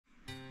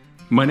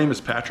My name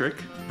is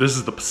Patrick. This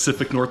is the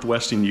Pacific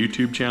Northwesting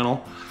YouTube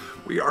channel.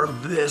 We are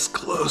this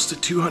close to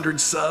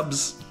 200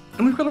 subs,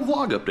 and we've got a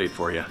vlog update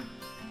for you.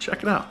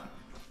 Check it out.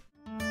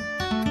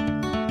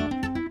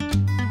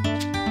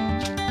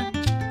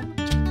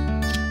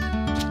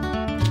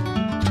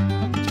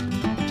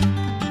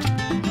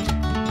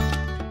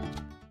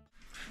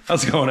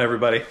 How's it going,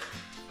 everybody?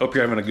 Hope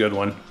you're having a good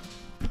one.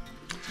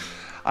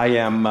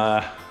 I'm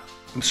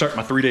starting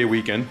my 3-day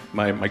weekend.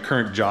 My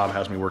current job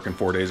has me working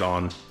 4 days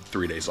on,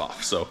 3 days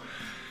off. So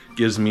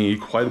gives me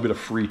quite a bit of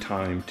free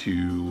time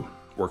to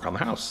work on the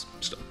house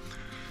stuff.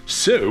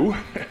 So,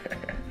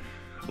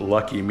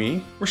 lucky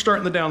me, we're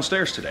starting the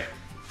downstairs today.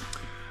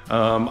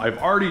 I've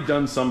already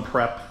done some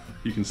prep.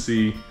 You can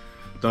see,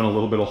 done a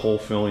little bit of hole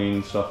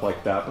filling, stuff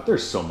like that, but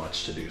there's so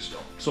much to do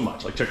still. So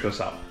much, like check this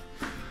out.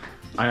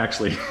 I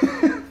actually,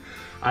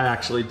 I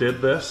actually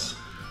did this.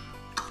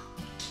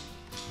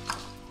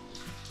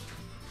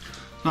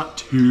 Not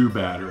too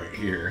bad right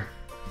here.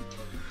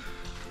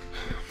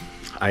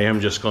 I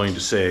am just going to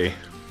say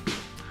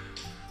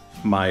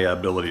my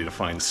ability to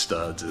find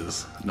studs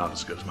is not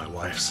as good as my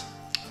wife's.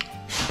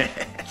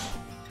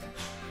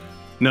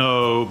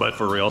 No, but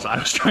for reals, I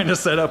was trying to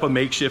set up a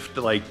makeshift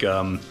like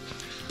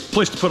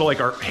place to put like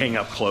our hang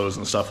up clothes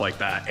and stuff like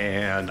that,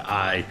 and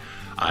I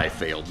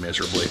failed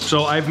miserably.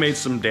 So I've made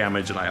some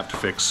damage and I have to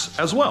fix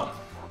as well.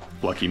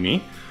 Lucky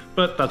me,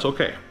 but that's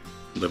okay.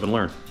 Live and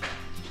learn.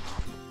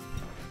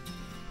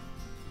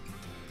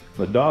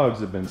 The dogs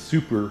have been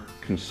super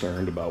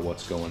concerned about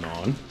what's going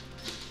on.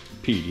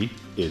 Petey,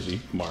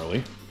 Izzy,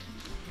 Marley.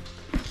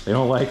 They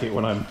don't like it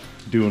when I'm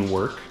doing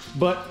work,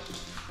 but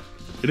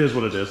it is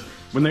what it is.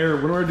 When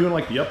we're doing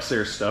like the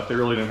upstairs stuff, they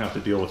really didn't have to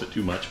deal with it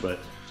too much, but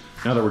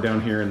now that we're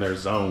down here in their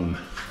zone,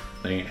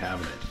 they ain't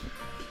having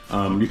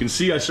it. You can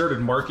see I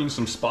started marking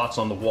some spots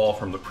on the wall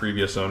from the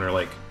previous owner,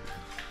 like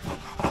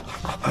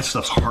that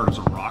stuff's hard as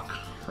a rock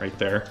right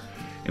there,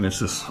 and it's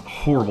this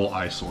horrible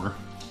eyesore.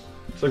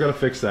 So I gotta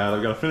fix that.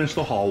 I've gotta finish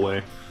the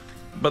hallway.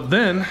 But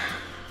then,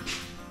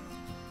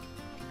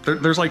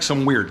 there's like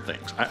some weird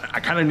things. I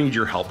kinda need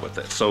your help with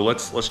it. So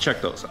let's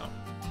check those out.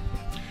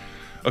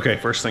 Okay,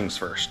 first things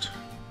first.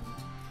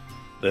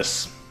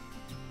 This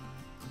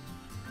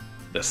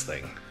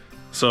thing.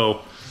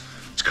 So,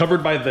 it's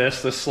covered by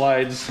this. This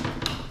slides.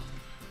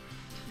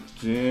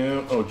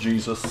 Yeah, oh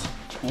Jesus.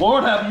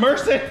 Lord have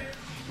mercy!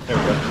 There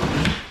we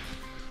go.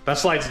 That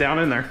slides down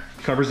in there,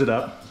 covers it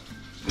up.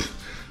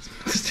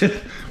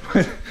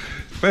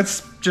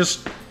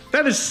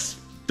 That is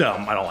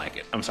dumb. I don't like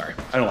it. I'm sorry.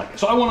 I don't like it.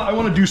 So I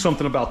want to do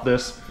something about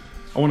this.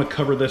 I want to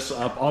cover this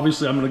up.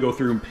 Obviously, I'm going to go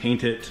through and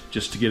paint it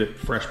just to get it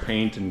fresh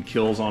paint and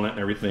kills on it and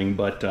everything.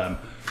 But I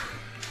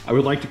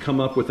would like to come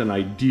up with an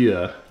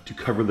idea to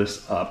cover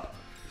this up.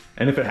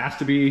 And if it has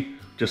to be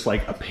just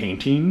like a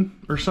painting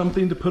or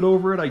something to put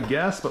over it, I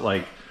guess. But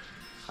like,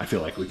 I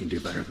feel like we can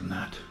do better than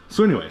that.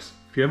 So anyways,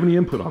 if you have any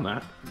input on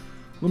that,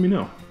 let me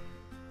know.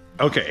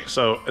 Okay,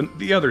 so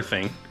the other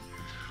thing.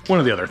 One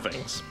of the other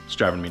things is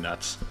driving me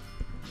nuts.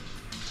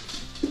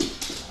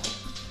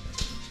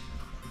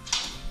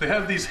 They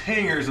have these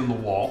hangers in the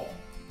wall,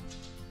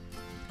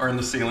 or in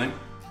the ceiling.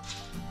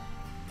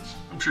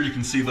 I'm sure you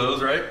can see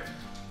those, right?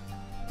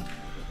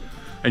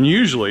 And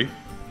usually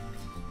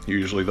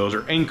those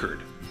are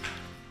anchored.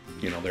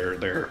 You know,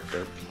 they're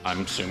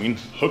I'm assuming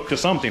hooked to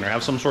something or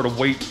have some sort of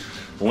weight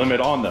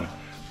limit on them.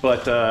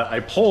 But I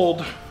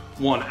pulled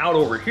one out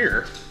over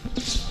here.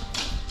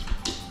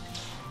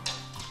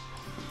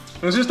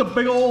 It was just a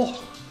big ol'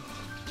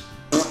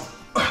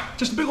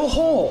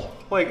 hole.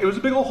 Like, it was a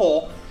big ol'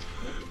 hole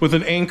with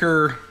an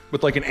anchor,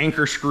 with like an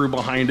anchor screw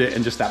behind it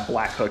and just that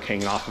black hook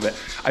hanging off of it.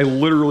 I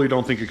literally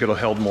don't think it could have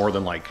held more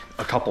than like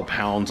a couple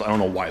pounds. I don't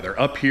know why they're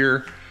up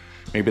here.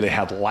 Maybe they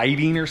had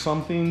lighting or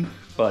something,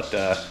 but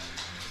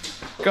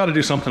got to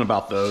do something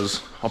about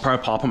those. I'll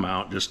probably pop them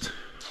out, just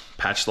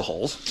patch the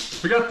holes.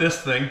 We got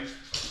this thing.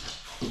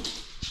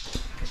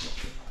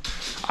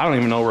 I don't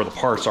even know where the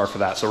parts are for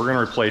that, so we're gonna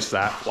replace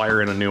that,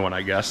 wire in a new one,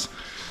 I guess.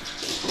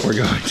 We're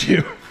going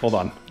to, hold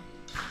on.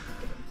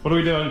 What are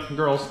we doing,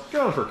 girls?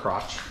 Get out of her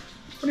crotch.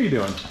 What are you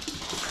doing?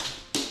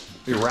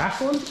 Are you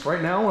wrestling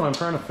right now when I'm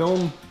trying to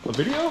film a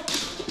video?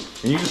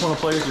 And you just wanna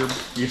play with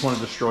you just wanna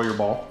destroy your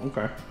ball?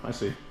 Okay, I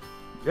see.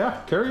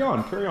 Yeah, carry on.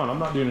 I'm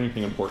not doing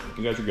anything important.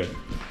 You guys are good.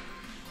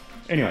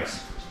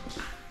 Anyways,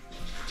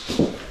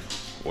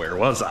 where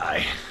was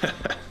I?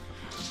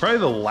 Probably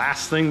the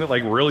last thing that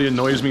like really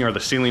annoys me are the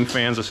ceiling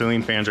fans. The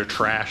ceiling fans are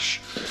trash.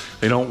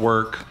 They don't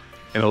work.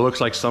 And it looks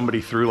like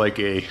somebody threw like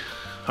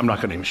I'm not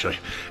gonna even show you.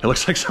 It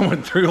looks like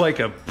someone threw like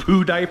a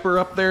poo diaper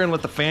up there and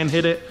let the fan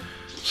hit it,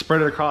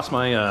 spread it across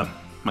my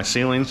my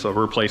ceiling. So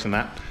we're replacing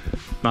that.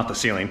 Not the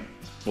ceiling.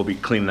 We'll be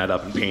cleaning that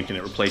up and painting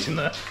it, replacing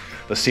the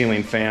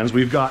ceiling fans.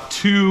 We've got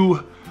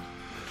two,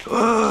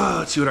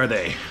 let's see, what are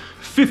they?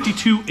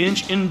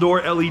 52-inch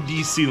indoor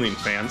LED ceiling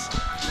fans.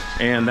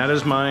 And that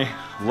is my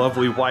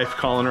lovely wife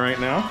calling right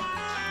now.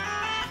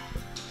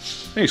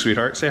 Hey,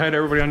 sweetheart, say hi to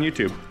everybody on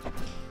YouTube.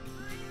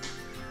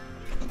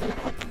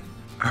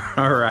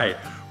 All right,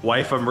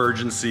 wife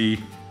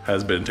emergency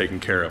has been taken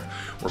care of.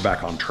 We're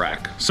back on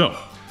track. So,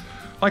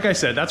 like I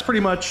said, that's pretty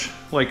much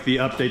like the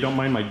update. Don't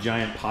mind my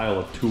giant pile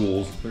of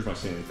tools. There's my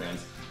ceiling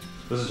fans.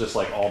 This is just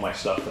like all my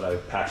stuff that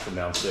I've packed from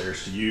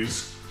downstairs to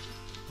use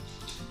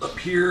up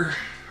here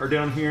or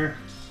down here.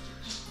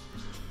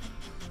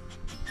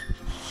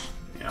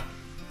 Yeah.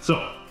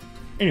 So,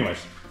 anyways,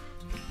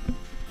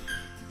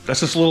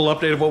 that's just a little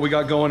update of what we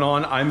got going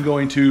on. I'm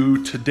going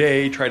to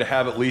today try to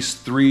have at least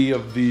 3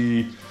 of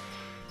the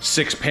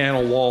 6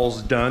 panel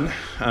walls done.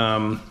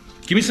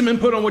 Give me some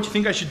input on what you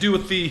think I should do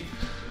with the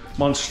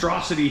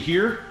monstrosity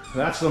here.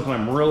 That's something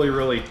I'm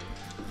really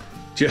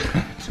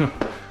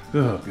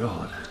oh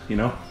God, you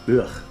know?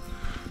 Ugh.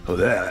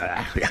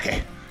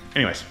 Okay.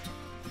 Anyways,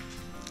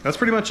 that's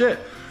pretty much it.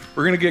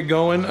 We're gonna get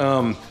going.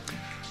 I'm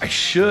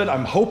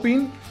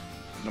hoping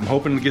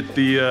to get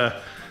the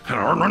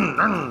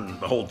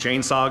whole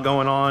chainsaw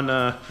going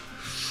on,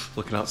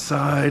 looking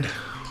outside,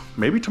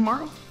 maybe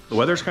tomorrow. The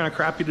weather's kind of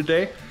crappy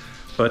today,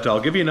 but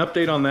I'll give you an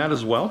update on that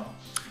as well.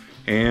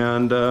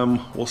 And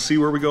we'll see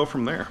where we go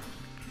from there.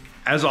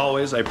 As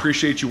always, I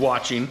appreciate you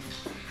watching.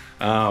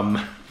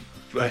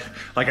 But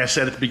like I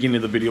said at the beginning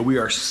of the video, we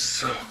are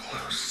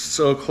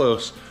so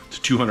close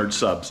to 200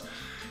 subs.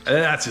 And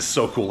that's just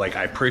so cool. Like,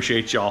 I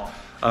appreciate y'all.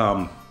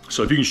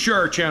 So if you can share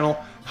our channel,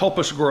 help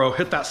us grow,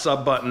 hit that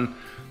sub button.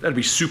 That'd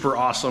be super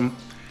awesome.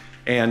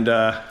 And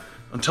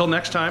until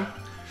next time,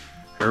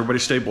 everybody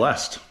stay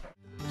blessed.